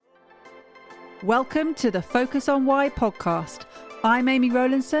Welcome to the Focus on Why podcast. I'm Amy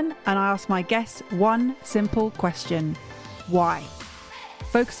Rowlandson and I ask my guests one simple question. Why?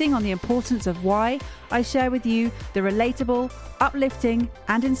 Focusing on the importance of why, I share with you the relatable, uplifting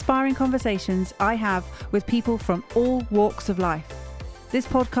and inspiring conversations I have with people from all walks of life. This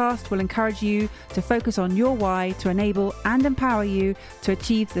podcast will encourage you to focus on your why to enable and empower you to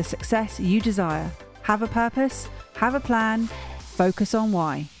achieve the success you desire. Have a purpose, have a plan, focus on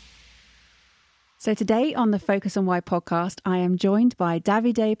why. So today on the Focus on Why podcast, I am joined by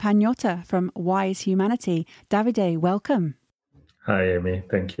Davide Pagnotta from Wise Humanity. Davide, welcome. Hi, Amy.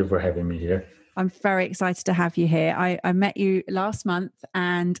 Thank you for having me here. I'm very excited to have you here. I met you last month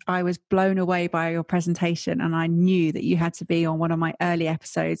and I was blown away by your presentation, and I knew that you had to be on one of my early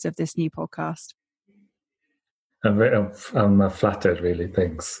episodes of this new podcast. I'm flattered, really.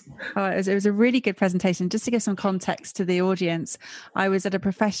 Thanks. It was a really good presentation. Just to give some context to the audience, I was at a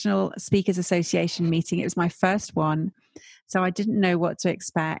Professional Speakers Association meeting. It was my first one, so I didn't know what to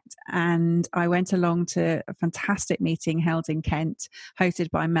expect. And I went along to a fantastic meeting held in Kent,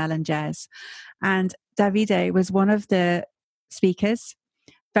 hosted by Mel and Jez. And Davide was one of the speakers.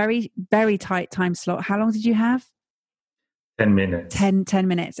 Very, very tight time slot. How long did you have? 10 minutes. 10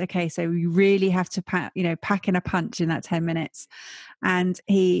 minutes. Okay. So you really have to pack in a punch in that 10 minutes. And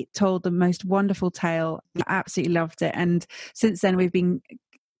he told the most wonderful tale. I absolutely loved it. And since then we've been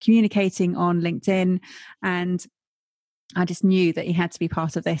communicating on LinkedIn, and I just knew that he had to be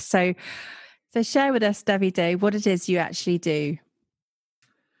part of this. So share with us, Davide, what it is you actually do.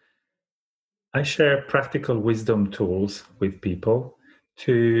 I share practical wisdom tools with people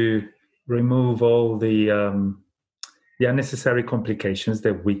to remove all the unnecessary complications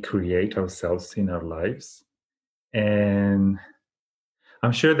that we create ourselves in our lives. And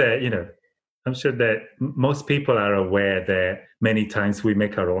I'm sure that most people are aware that many times we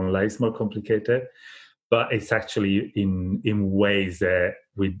make our own lives more complicated, but it's actually in ways that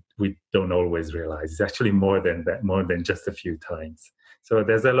we don't always realize. It's actually more than that, more than just a few times. So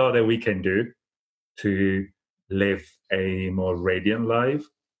there's a lot that we can do to live a more radiant life,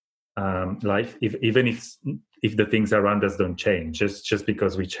 even if the things around us don't change, just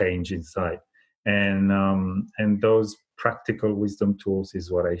because we change inside. And those practical wisdom tools is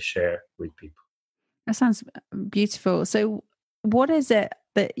what I share with people. That sounds beautiful. So what is it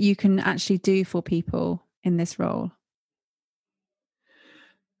that you can actually do for people in this role?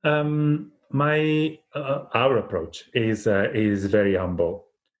 Our approach is very humble,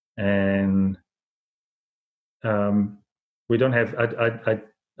 and we don't have.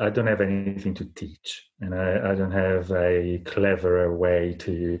 I don't have anything to teach, and I don't have a cleverer way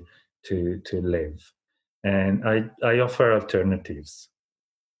to live, and I offer alternatives.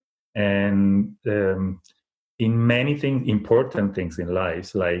 And in many important things in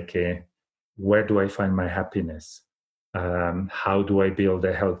life, like where do I find my happiness? How do I build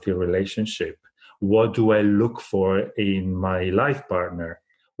a healthy relationship? What do I look for in my life partner?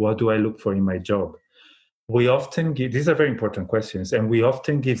 What do I look for in my job? We often give, these are very important questions, and we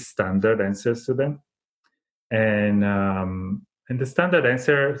often give standard answers to them. And the standard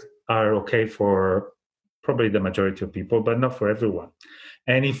answers are okay for probably the majority of people, but not for everyone.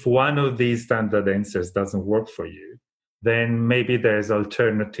 And if one of these standard answers doesn't work for you, then maybe there's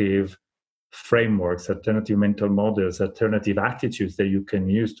alternative frameworks, alternative mental models, alternative attitudes that you can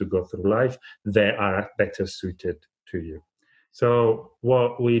use to go through life that are better suited to you. So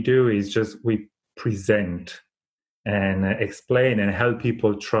what we do is we present and explain and help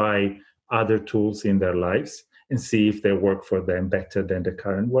people try other tools in their lives and see if they work for them better than the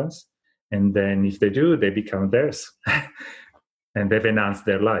current ones. And then if they do, they become theirs and they've enhanced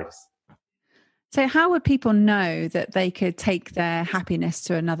their lives. So how would people know that they could take their happiness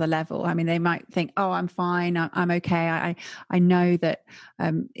to another level? I mean, they might think, oh, I'm fine. I'm okay. I know that,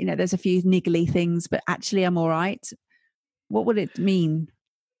 there's a few niggly things, but actually I'm all right. What would it mean?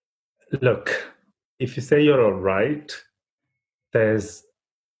 Look, if you say you're all right, there's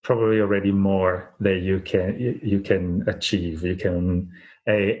probably already more that you can achieve. You can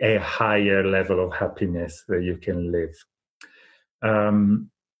a higher level of happiness that you can live.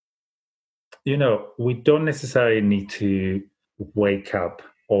 We don't necessarily need to wake up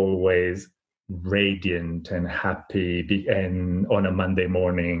always radiant and happy and on a Monday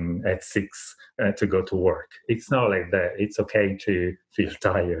morning at 6 to go to work. It's not like that. It's okay to feel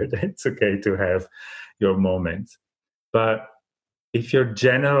tired. It's okay to have your moments. But if your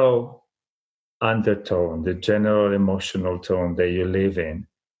general undertone, the general emotional tone that you live in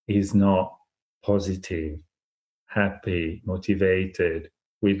is not positive, happy, motivated,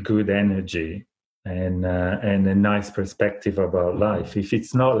 with good energy and a nice perspective about life, if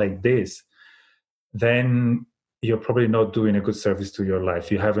it's not like this, then you're probably not doing a good service to your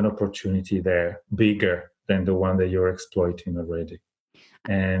life. You have an opportunity there bigger than the one that you're exploiting already.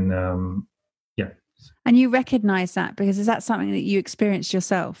 And yeah. And you recognize that, because is that something that you experienced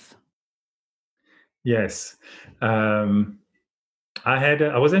yourself? Yes. I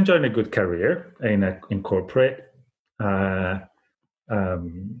was enjoying a good career in corporate.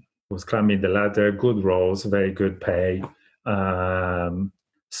 Was climbing the ladder, good roles, very good pay,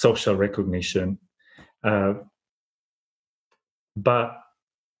 social recognition. But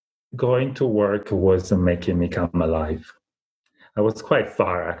going to work wasn't making me come alive. I was quite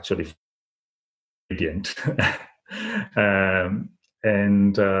far, actually, radiant. And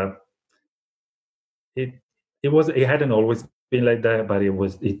it hadn't always been like that, but it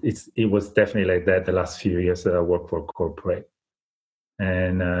was definitely like that the last few years that I worked for corporate.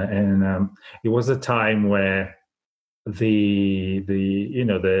 And it was a time where the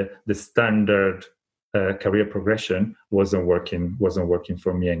standard career progression wasn't working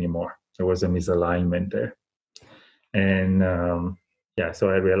for me anymore. There was a misalignment there. And so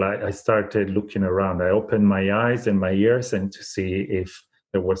I started looking around. I opened my eyes and my ears and to see if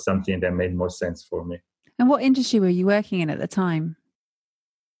there was something that made more sense for me. And what industry were you working in at the time?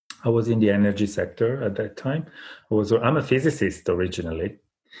 I was in the energy sector at that time. I'm a physicist originally.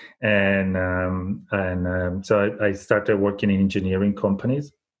 And so I started working in engineering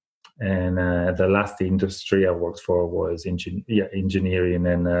companies. And the last industry I worked for was engineering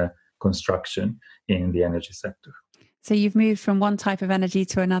and construction in the energy sector. So you've moved from one type of energy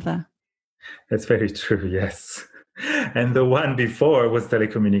to another. That's very true, yes. And the one before was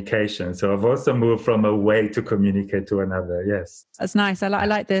telecommunications. So I've also moved from a way to communicate to another, yes. That's nice. I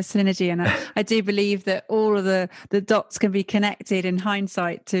like the synergy. And I do believe that all of the dots can be connected in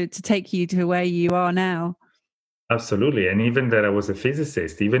hindsight to take you to where you are now. Absolutely. And even that I was a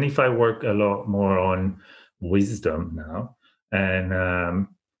physicist, even if I work a lot more on wisdom now, and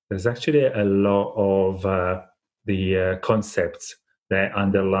there's actually a lot of the concepts that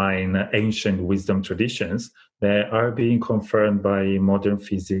underline ancient wisdom traditions that are being confirmed by modern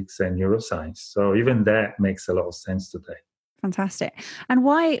physics and neuroscience. So even that makes a lot of sense today. Fantastic. And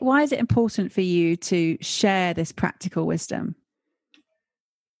why is it important for you to share this practical wisdom?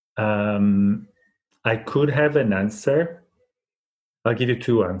 I could have an answer. I'll give you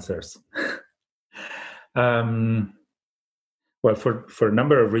two answers. Well, for a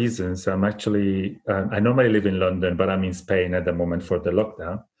number of reasons, I'm actually, I normally live in London, but I'm in Spain at the moment for the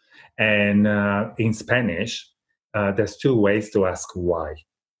lockdown. And in Spanish, there's two ways to ask why.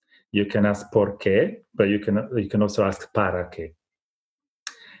 You can ask por qué, but you can also ask para qué.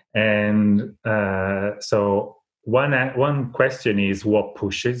 And so one question is what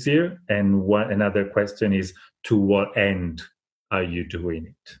pushes you, and another question is to what end are you doing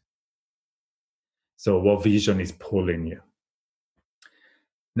it? So what vision is pulling you?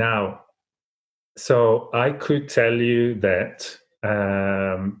 Now, so I could tell you that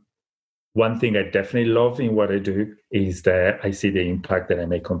one thing I definitely love in what I do is that I see the impact that I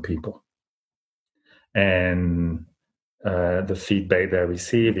make on people. And the feedback that I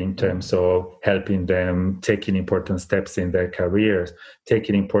receive in terms of helping them taking important steps in their careers,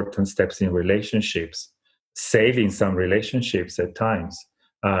 taking important steps in relationships, saving some relationships at times,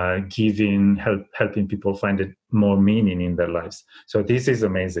 helping people find more meaning in their lives. So this is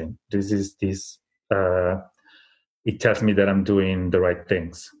amazing. It tells me that I'm doing the right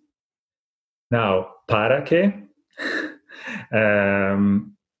things. Now, para qué?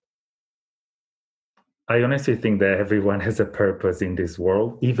 I honestly think that everyone has a purpose in this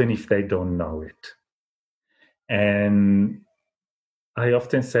world, even if they don't know it. And I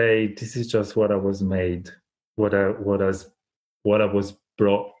often say, this is just what I was made, what I was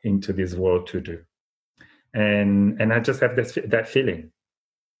brought into this world to do. And I just have that feeling.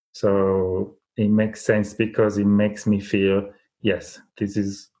 So it makes sense because it makes me feel, yes, this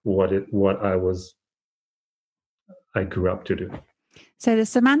is what I grew up to do. So the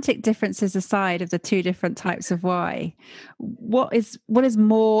semantic differences aside of the two different types of why, what is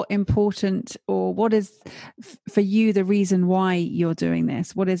more important, or what is for you the reason why you're doing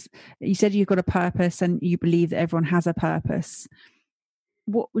this? You said you've got a purpose and you believe that everyone has a purpose.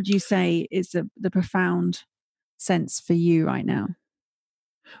 What would you say is the profound sense for you right now?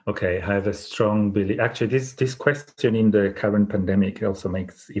 Okay, I have a strong belief. Actually, this question in the current pandemic also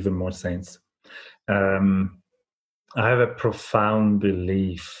makes even more sense. I have a profound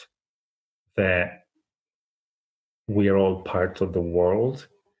belief that we are all part of the world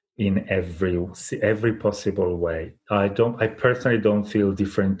in every possible way. I personally don't feel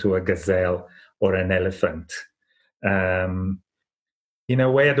different to a gazelle or an elephant. in a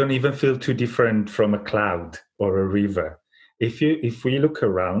way, I don't even feel too different from a cloud or a river. If we look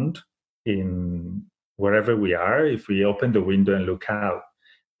around in wherever we are, if we open the window and look out,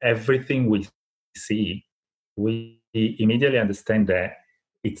 everything we see, we immediately understand that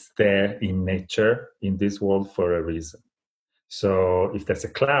it's there in nature, in this world for a reason. So if there's a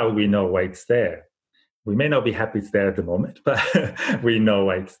cloud, we know why it's there. We may not be happy it's there at the moment, but we know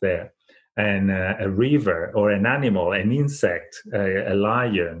why it's there. And a river or an animal, an insect, a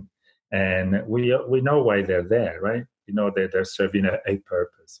lion, and we know why they're there, right? We know that they're serving a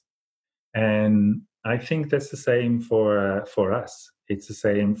purpose. And I think that's the same for us. It's the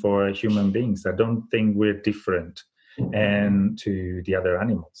same for human beings. I don't think we're different and to the other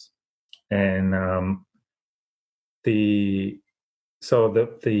animals. And the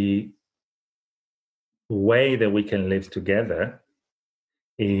the way that we can live together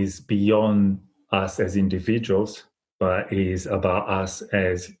is beyond us as individuals, but is about us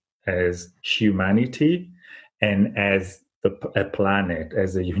as humanity and as a planet,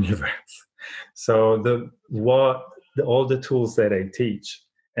 as a universe. So all the tools that I teach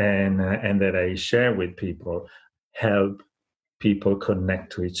and that I share with people help people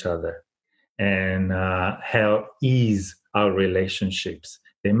connect to each other and help ease our relationships.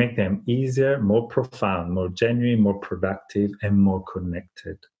 They make them easier, more profound, more genuine, more productive, and more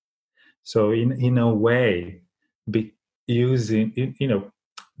connected. So, in a way, using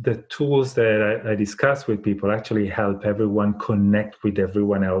the tools that I discuss with people actually help everyone connect with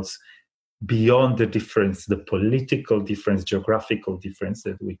everyone else beyond the difference, the political difference, geographical difference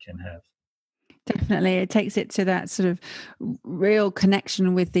that we can have. Definitely. It takes it to that sort of real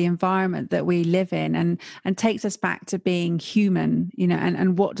connection with the environment that we live in, and takes us back to being human,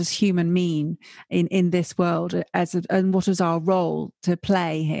 and what does human mean in this world, and what is our role to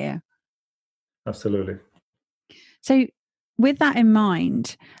play here? Absolutely. So with that in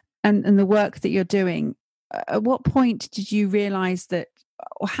mind, and the work that you're doing, at what point did you realize that,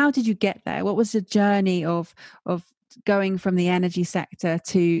 or how did you get there? What was the journey of going from the energy sector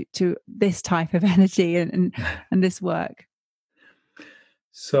to this type of energy and this work?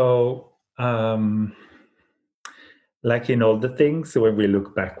 So, like in all the things, when we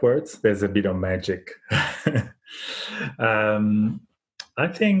look backwards, there's a bit of magic. I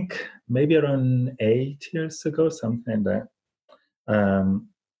think maybe around 8 years ago, something like that.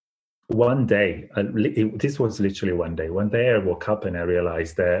 One day, this was literally one day. One day I woke up and I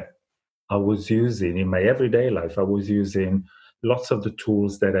realized that I was using, in my everyday life, I was using lots of the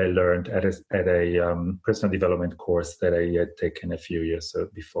tools that I learned at a personal development course that I had taken a few years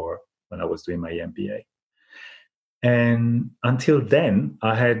before when I was doing my MBA. And until then,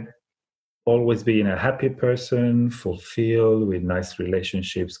 I had always been a happy person, fulfilled, with nice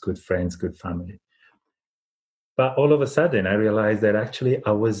relationships, good friends, good family. But all of a sudden, I realized that actually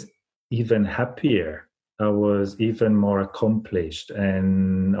I was even happier. I was even more accomplished,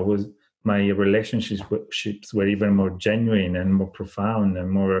 and my relationships were even more genuine and more profound and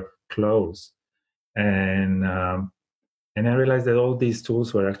more close. And I realized that all these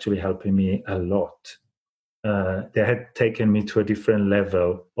tools were actually helping me a lot. They had taken me to a different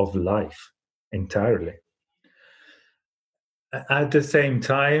level of life entirely. At the same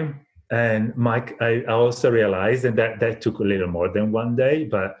time, and Mike, I also realized, and that took a little more than one day,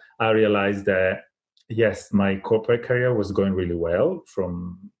 but I realized that, yes, my corporate career was going really well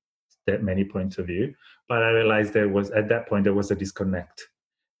from that many points of view, but I realized at that point, there was a disconnect.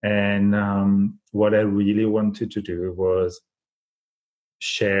 And what I really wanted to do was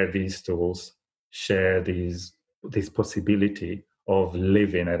share these tools, share this possibility of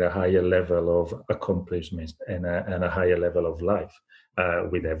living at a higher level of accomplishment and a higher level of life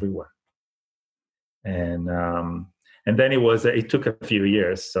with everyone. And then it took a few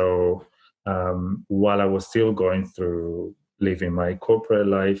years. So while I was still going through living my corporate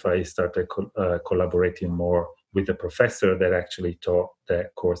life, I started collaborating more with the professor that actually taught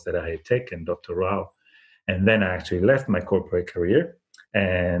that course that I had taken, Dr. Rao. And then I actually left my corporate career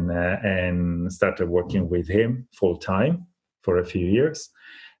and started working with him full time for a few years,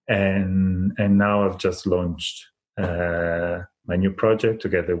 and now I've just launched my new project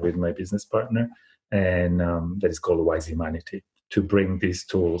together with my business partner, and that is called Wise Humanity, to bring these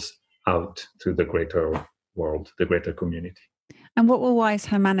tools out to the greater world, the greater community. And what will Wise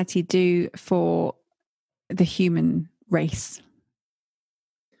Humanity do for the human race?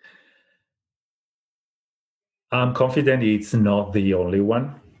 I'm confident it's not the only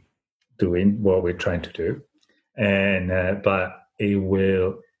one doing what we're trying to do, and but it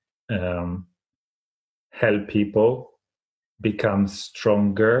will help people become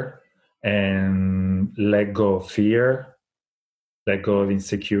stronger and let go of fear let go of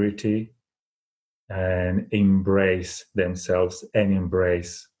insecurity, and embrace themselves and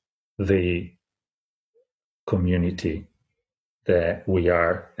embrace the community that we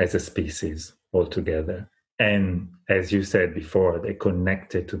are as a species altogether. And as you said before, they're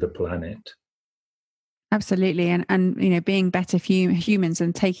connected to the planet. Absolutely, and being better humans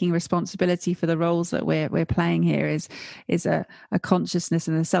and taking responsibility for the roles that we're playing here is a consciousness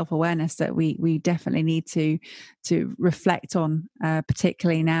and a self-awareness that we definitely need to reflect on,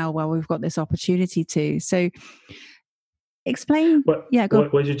 particularly now while we've got this opportunity to. So, explain. What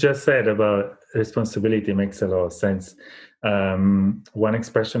you just said about responsibility makes a lot of sense. One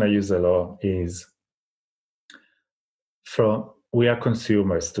expression I use a lot is we are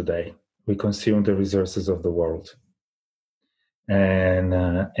consumers today. We consume the resources of the world, and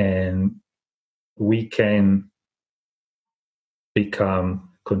we can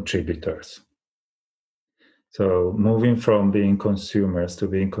become contributors. So moving from being consumers to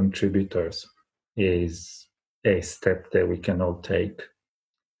being contributors is a step that we can all take.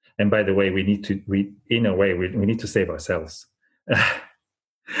 And by the way, we need to save ourselves.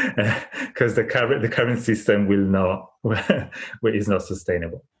 Because the current system is not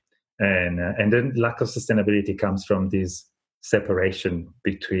sustainable, and then lack of sustainability comes from this separation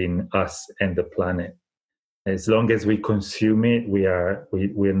between us and the planet. As long as we consume it,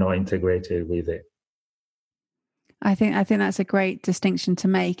 we're not integrated with it. I think that's a great distinction to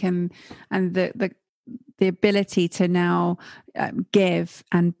make, and the ability to now give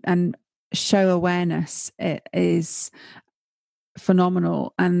and show awareness is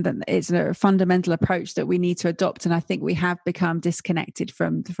phenomenal, and it's a fundamental approach that we need to adopt. And I think we have become disconnected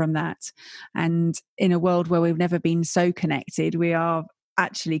from that, and in a world where we've never been so connected, we are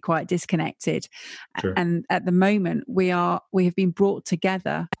actually quite disconnected. Sure. And at the moment we have been brought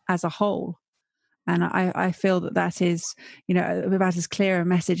together as a whole, and I feel that is about as clear a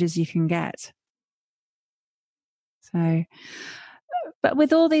message as you can get. So, but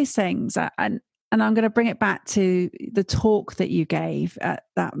with all these things, and I'm going to bring it back to the talk that you gave at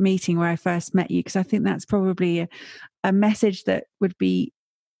that meeting where I first met you, because I think that's probably a message that would be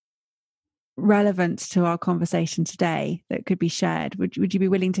relevant to our conversation today that could be shared. Would you be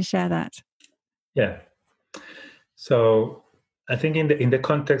willing to share that? Yeah. So I think in the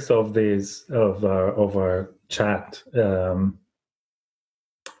context of our chat,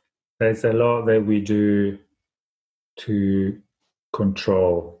 there's a lot that we do to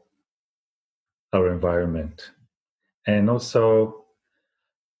control our environment, and also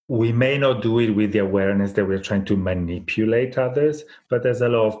we may not do it with the awareness that we're trying to manipulate others, but there's a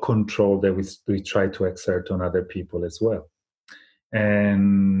lot of control that we try to exert on other people as well.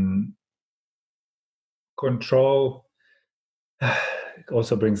 And control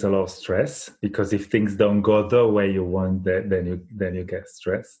also brings a lot of stress, because if things don't go the way you want, then you get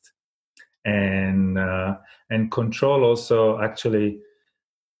stressed. And control also actually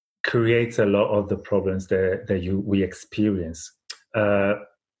creates a lot of the problems that we experience. For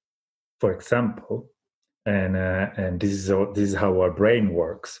example, and this is how our brain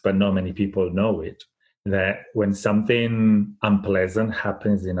works, but not many people know it, that when something unpleasant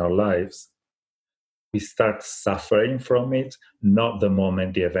happens in our lives, we start suffering from it, not the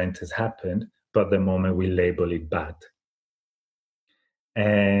moment the event has happened, but the moment we label it bad.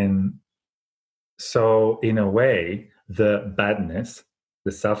 And so in a way, the badness,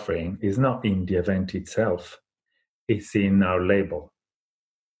 the suffering, is not in the event itself, it's in our label.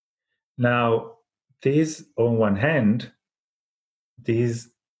 Now, this, on one hand, this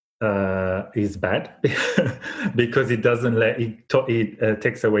is bad because it doesn't it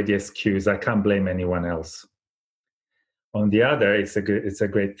takes away the excuse, I can't blame anyone else. On the other, it's a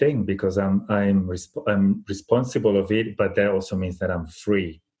great thing, because I'm responsible of it, but that also means that I'm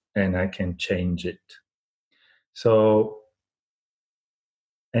free and I can change it. So,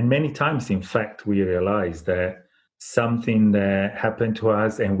 and many times, in fact, we realize that something that happened to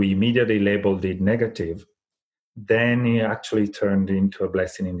us and we immediately labeled it negative, then it actually turned into a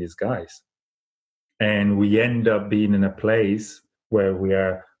blessing in disguise. And we end up being in a place where we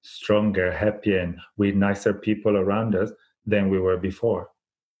are stronger, happier, and with nicer people around us than we were before.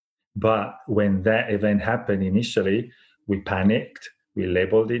 But when that event happened initially, we panicked, we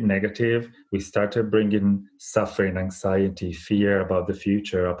labeled it negative, we started bringing suffering, anxiety, fear about the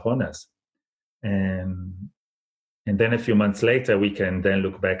future upon us. And then a few months later, we can then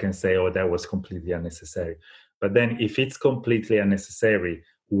look back and say, oh, that was completely unnecessary. But then if it's completely unnecessary,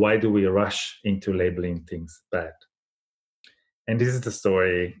 why do we rush into labeling things bad? And this is the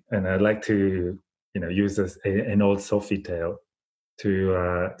story, and I'd like to use an old Sophie tale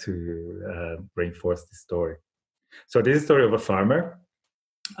to reinforce the story. So this is the story of a farmer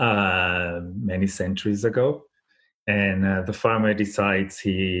many centuries ago. And the farmer decides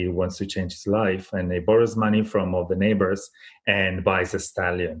he wants to change his life, and he borrows money from all the neighbors and buys a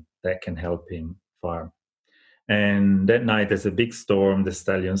stallion that can help him farm. And that night, there's a big storm. The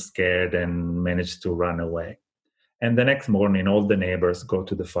stallion's scared and manages to run away. And the next morning, all the neighbors go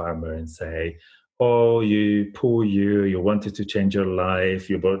to the farmer and say, "Oh, you poor you! You wanted to change your life.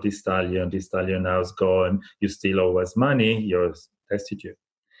 You bought this stallion. This stallion now is gone. You still owe us money. You're destitute."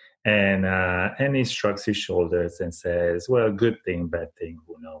 And he shrugs his shoulders and says, "Well, good thing, bad thing,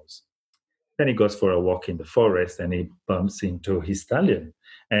 who knows?" Then he goes for a walk in the forest and he bumps into his stallion.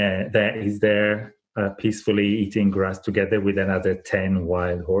 And that is there peacefully eating grass together with another 10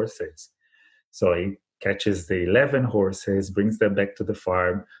 wild horses. So he catches the 11 horses, brings them back to the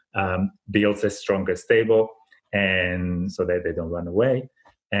farm, builds a stronger stable, and so that they don't run away.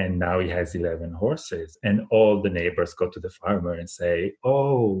 And now he has 11 horses. And all the neighbors go to the farmer and say,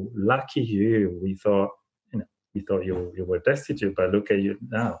 "Oh, lucky you. We thought you were destitute, but look at you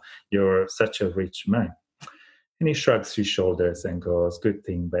now. You're such a rich man." And he shrugs his shoulders and goes, "Good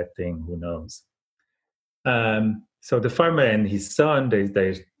thing, bad thing, who knows?" So the farmer and his son,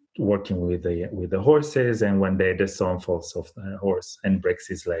 they're working with the horses, and one day the son falls off the horse and breaks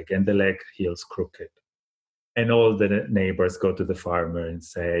his leg, and the leg heals crooked. And all the neighbors go to the farmer and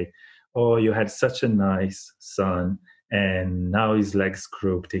say, "Oh, you had such a nice son, and now his leg's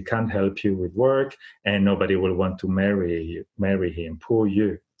crooked. He can't help you with work, and nobody will want to marry him. Poor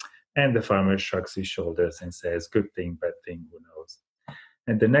you." And the farmer shrugs his shoulders and says, "Good thing, bad thing, who knows?"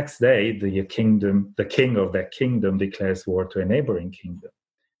 And the next day, the king of that kingdom declares war to a neighboring kingdom,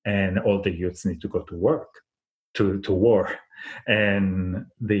 and all the youths need to go to work, to war, and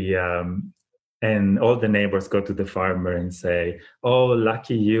and all the neighbors go to the farmer and say, "Oh,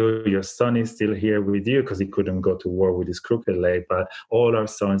 lucky you, your son is still here with you," because he couldn't go to war with his crooked leg, but all our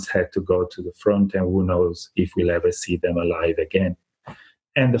sons had to go to the front, and who knows if we'll ever see them alive again.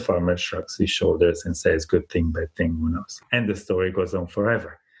 And the farmer shrugs his shoulders and says, "Good thing, bad thing, who knows?" And the story goes on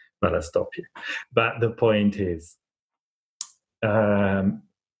forever. But I'll stop here. But the point is,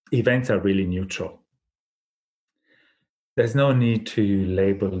 events are really neutral. There's no need to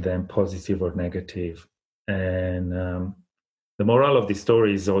label them positive or negative. And the moral of the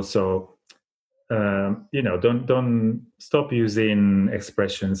story is also, don't stop using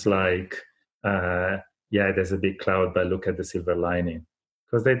expressions like, "Yeah, there's a big cloud, but look at the silver lining,"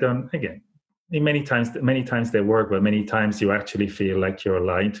 because they don't. Again, many times they work, but many times you actually feel like you're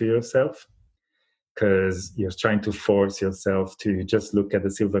lying to yourself because you're trying to force yourself to just look at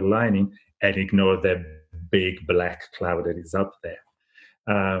the silver lining and ignore the big black cloud that is up there.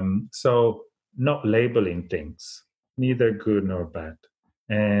 So not labeling things, neither good nor bad.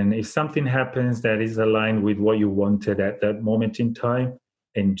 And if something happens that is aligned with what you wanted at that moment in time,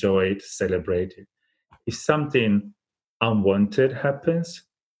 enjoy it, celebrate it. If something unwanted happens,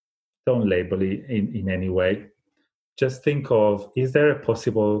 don't label it in any way. Just think of, is there a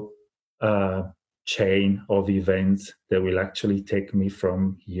possible chain of events that will actually take me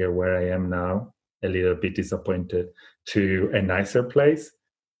from here where I am now, a little bit disappointed, to a nicer place?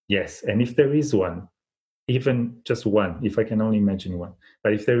 Yes. And if there is one, even just one, if I can only imagine one,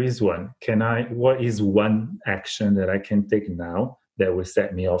 but if there is one, what is one action that I can take now that will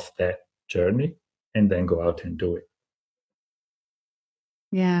set me off that journey, and then go out and do it?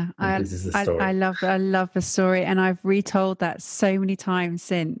 Yeah, this is the story. I love the story, and I've retold that so many times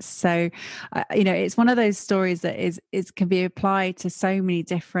since. So, it's one of those stories that is can be applied to so many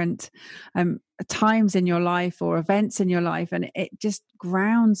different times in your life or events in your life, and it just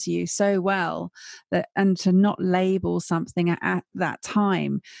grounds you so well and to not label something at that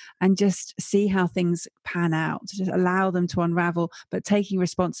time, and just see how things pan out, to just allow them to unravel, but taking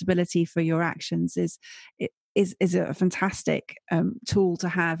responsibility for your actions is a fantastic tool to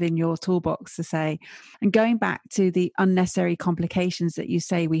have in your toolbox to say. And going back to the unnecessary complications that you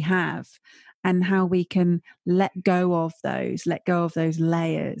say we have, and how we can let go of those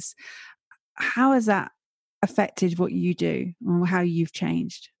layers, how has that affected what you do or how you've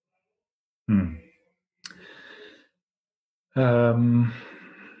changed?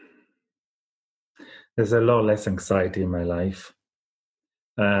 There's a lot less anxiety in my life.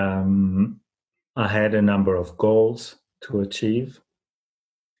 I had a number of goals to achieve,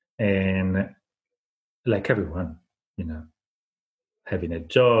 and like everyone, having a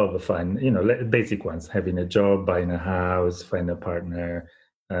job, basic ones, having a job, buying a house, find a partner,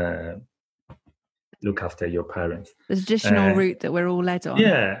 look after your parents. The traditional route that we're all led on.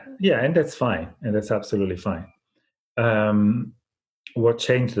 Yeah, and that's fine, and that's absolutely fine. What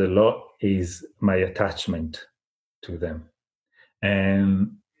changed a lot is my attachment to them.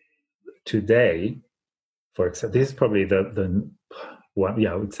 And today, for example, this is probably the one,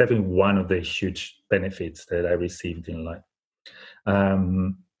 it's having one of the huge benefits that I received in life.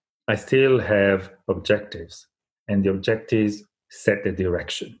 I still have objectives, and the objectives set the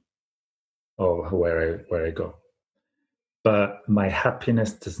direction of where I go. But my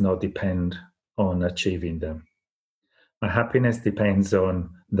happiness does not depend on achieving them. My happiness depends on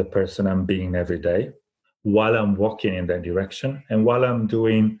the person I'm being every day while I'm walking in that direction and while I'm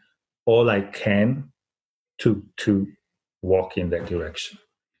doing all I can to walk in that direction.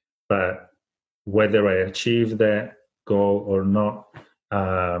 But whether I achieve that goal or not,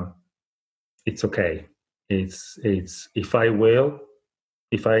 it's okay. It's if I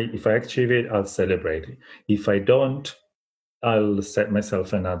achieve it, I'll celebrate it. If I don't, I'll set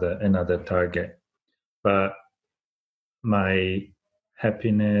myself another target. But my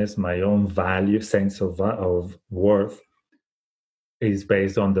happiness, my own value, sense of worth is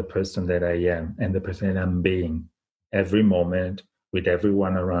based on the person that I am and the person that I'm being every moment with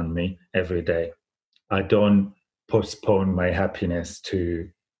everyone around me every day. I don't postpone my happiness to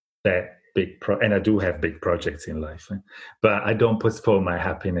that big and I do have big projects in life, but I don't postpone my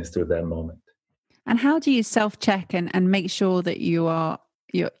happiness to that moment. And how do you self-check and make sure that you're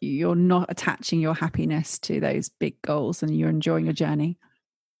not attaching your happiness to those big goals and you're enjoying your journey?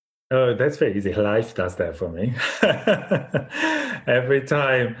 Oh, that's very easy. Life does that for me. Every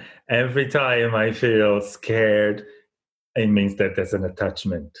time I feel scared, it means that there's an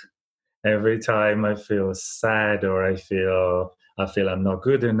attachment. Every time I feel sad or I feel I'm not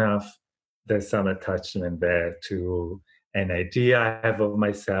good enough, there's some attachment there to an idea I have of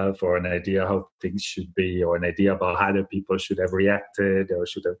myself or an idea how things should be or an idea about how other people should have reacted or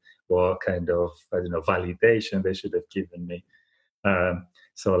what kind of, validation they should have given me.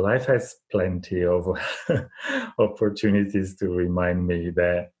 So life has plenty of opportunities to remind me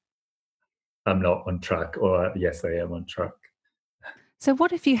that I'm not on track or yes, I am on track. So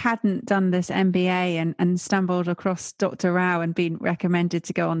what if you hadn't done this MBA and stumbled across Dr. Rao and been recommended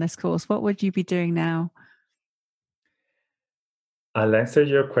to go on this course? What would you be doing now? I'll answer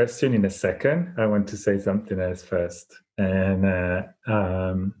your question in a second. I want to say something else first. And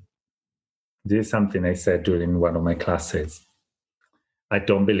this is something I said during one of my classes. I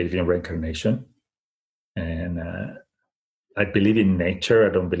don't believe in reincarnation. And I believe in nature.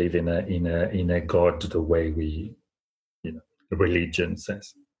 I don't believe in a God the way religion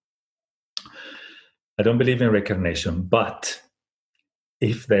says. I don't believe in reincarnation, but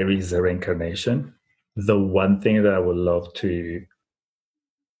if there is a reincarnation, the one thing that I would love to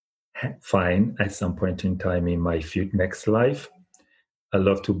find at some point in time in my next life, I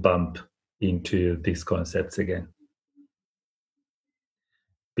love to bump into these concepts again.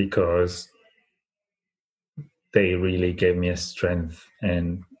 Because they really gave me a strength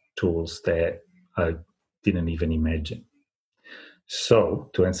and tools that I didn't even imagine. So,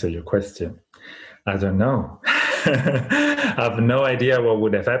 to answer your question, I don't know. I have no idea what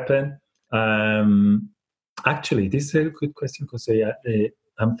would have happened. Actually, this is a good question because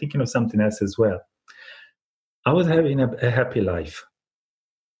I'm thinking of something else as well. I was having a happy life.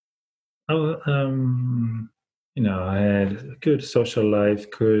 I had a good social life,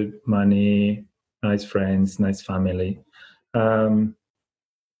 good money, nice friends, nice family. And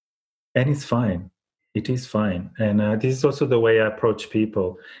it's fine. It is fine. And this is also the way I approach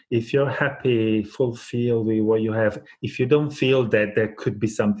people. If you're happy, fulfilled with what you have, if you don't feel that there could be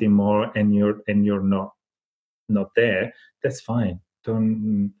something more and you're not there, that's fine.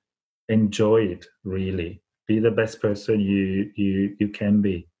 Don't enjoy it, really. Be the best person you can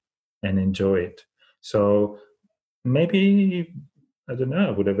be and enjoy it. So maybe, I don't know,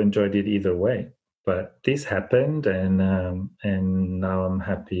 I would have enjoyed it either way. But this happened, and now I'm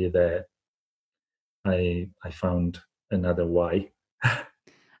happy that I found another why.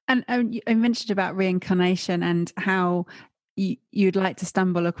 And you mentioned about reincarnation and how you'd like to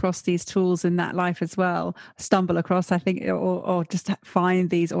stumble across these tools in that life as well. Stumble across, I think, or just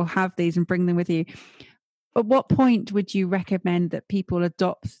find these or have these and bring them with you. At what point would you recommend that people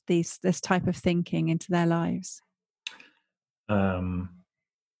adopt this type of thinking into their lives?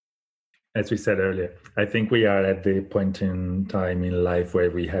 As we said earlier, I think we are at the point in time in life where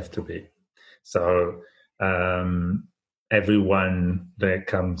we have to be. So everyone that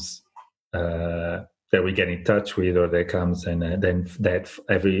comes that we get in touch with, or that comes, and then that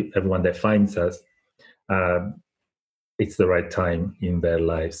everyone that finds us, it's the right time in their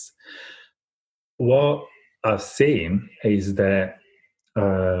lives. What I've seen is that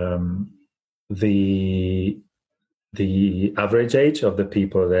the average age of the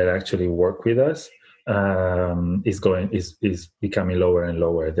people that actually work with us is becoming lower and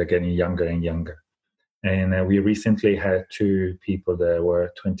lower. They're getting younger and younger. And we recently had two people that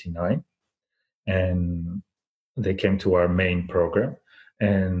were 29, and they came to our main program,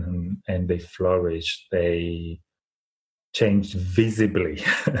 and they flourished. They changed visibly,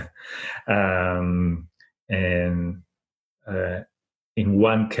 and in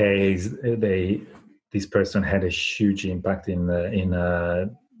one case, this person had a huge impact in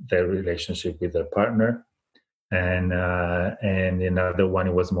their relationship with their partner, and another one,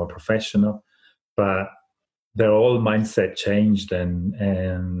 it was more professional, but their whole mindset changed,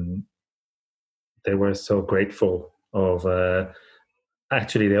 and they were so grateful of.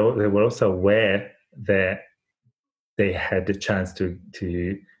 Actually, they were also aware that they had the chance to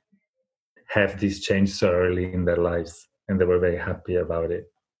have this change so early in their lives, and they were very happy about it.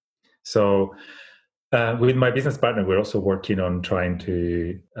 So with my business partner, we're also working on trying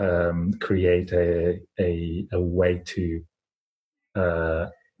to create a way to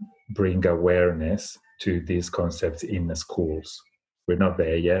bring awareness to these concepts in the schools. We're not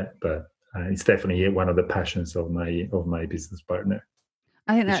there yet, but it's definitely one of the passions of my business partner.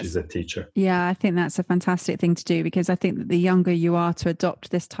 I think she's a teacher. Yeah, I think that's a fantastic thing to do, because I think that the younger you are to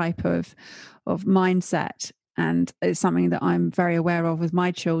adopt this type of mindset, and it's something that I'm very aware of with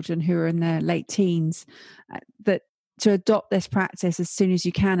my children who are in their late teens, that to adopt this practice as soon as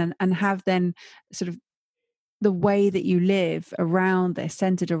you can, and have then sort of the way that you live around this,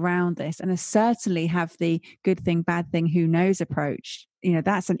 centered around this, and certainly have the good thing, bad thing, who knows approach.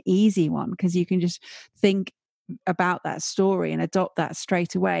 That's an easy one, because you can just think about that story and adopt that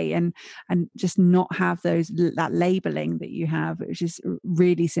straight away, and just not have that labeling that you have, which is a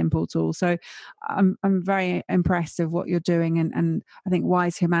really simple tool. So I'm very impressed of what you're doing, and I think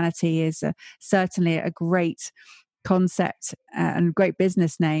Wise Humanity is certainly a great concept and great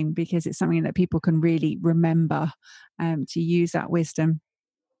business name, because it's something that people can really remember, to use that wisdom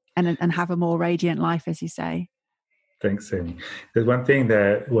and have a more radiant life, as you say. Thanks, Amy. There's one thing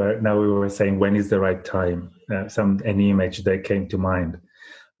now we were saying, when is the right time? An image that came to mind.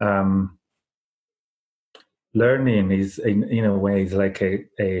 Learning is, in a way, is like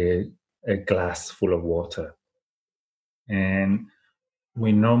a glass full of water, and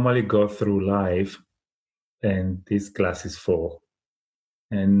we normally go through life, and this glass is full,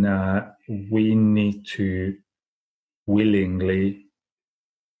 and we need to willingly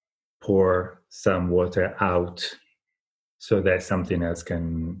pour some water out, so that something else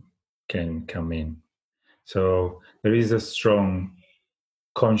can come in. So there is a strong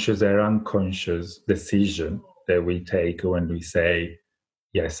conscious or unconscious decision that we take when we say,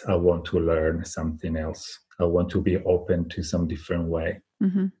 yes, I want to learn something else. I want to be open to some different way.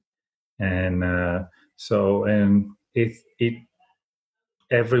 Mm-hmm. And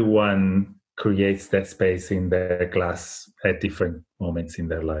everyone creates that space in their glass at different moments in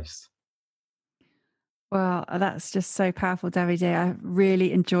their lives. Well, that's just so powerful, Davide. I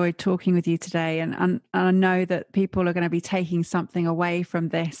really enjoyed talking with you today, and I know that people are going to be taking something away from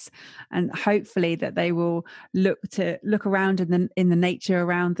this, and hopefully that they will look around in the nature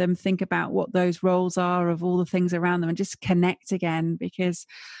around them, think about what those roles are of all the things around them, and just connect again. Because,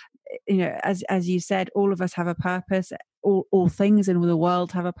 as you said, all of us have a purpose. All things in the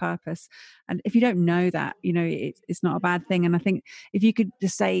world have a purpose, and if you don't know that, it's not a bad thing. And I think if you could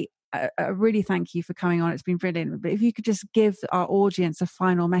just say, I really thank you for coming on. It's been brilliant. But if you could just give our audience a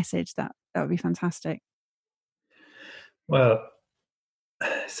final message, that would be fantastic. Well,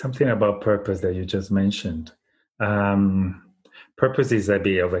 something about purpose that you just mentioned. Purpose is a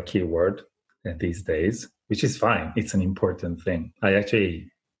bit of a key word these days, which is fine. It's an important thing. I actually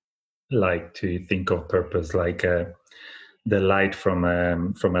like to think of purpose like the light from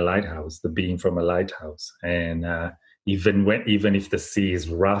a lighthouse, the beam from a lighthouse, and even if the sea is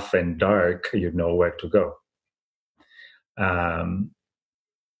rough and dark, you know where to go.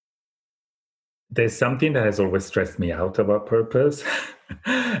 There's something that has always stressed me out about purpose,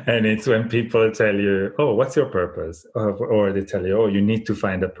 and it's when people tell you, "Oh, what's your purpose?" Or they tell you, "Oh, you need to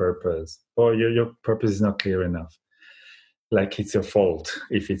find a purpose," or your purpose is not clear enough. Like it's your fault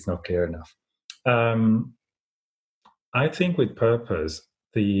if it's not clear enough. I think with purpose,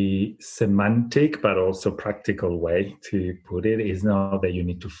 the semantic but also practical way to put it is not that you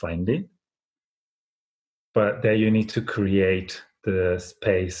need to find it, but that you need to create the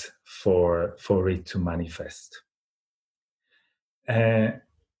space for it to manifest.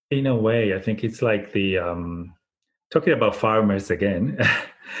 In a way, I think it's like the talking about farmers again,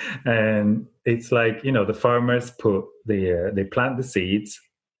 and it's like, the farmers they plant the seeds,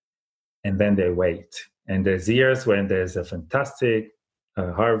 and then they wait. And there's years when there's a fantastic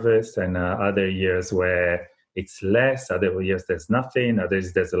harvest, and other years where it's less, other years there's nothing,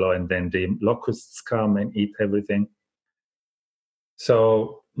 others there's a lot, and then the locusts come and eat everything.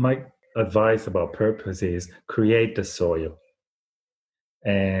 So my advice about purpose is create the soil,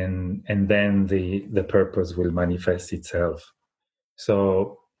 and then the purpose will manifest itself.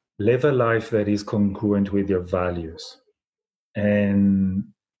 So live a life that is congruent with your values. And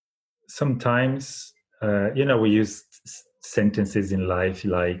sometimes, we use sentences in life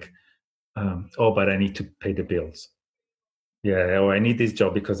like, but I need to pay the bills. Yeah, or I need this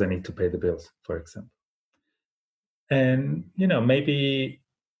job because I need to pay the bills, for example. And, maybe,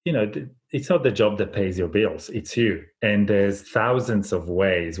 it's not the job that pays your bills, it's you. And there's thousands of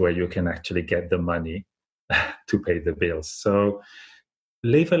ways where you can actually get the money to pay the bills. So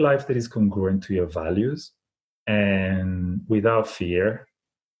live a life that is congruent to your values and without fear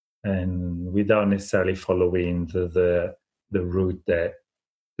and without necessarily following the route that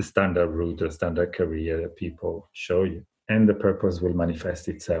the standard route or standard career that people show you. And the purpose will manifest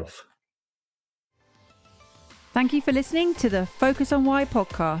itself. Thank you for listening to the Focus on Why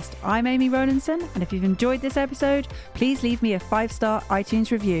podcast. I'm Amy Rowlandson, and if you've enjoyed this episode, please leave me a 5-star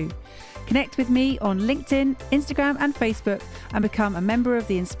iTunes review. Connect with me on LinkedIn, Instagram, and Facebook, and become a member of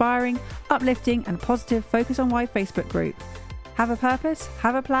the inspiring, uplifting, and positive Focus on Why Facebook group. Have a purpose,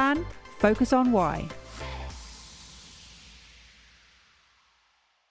 have a plan, focus on why.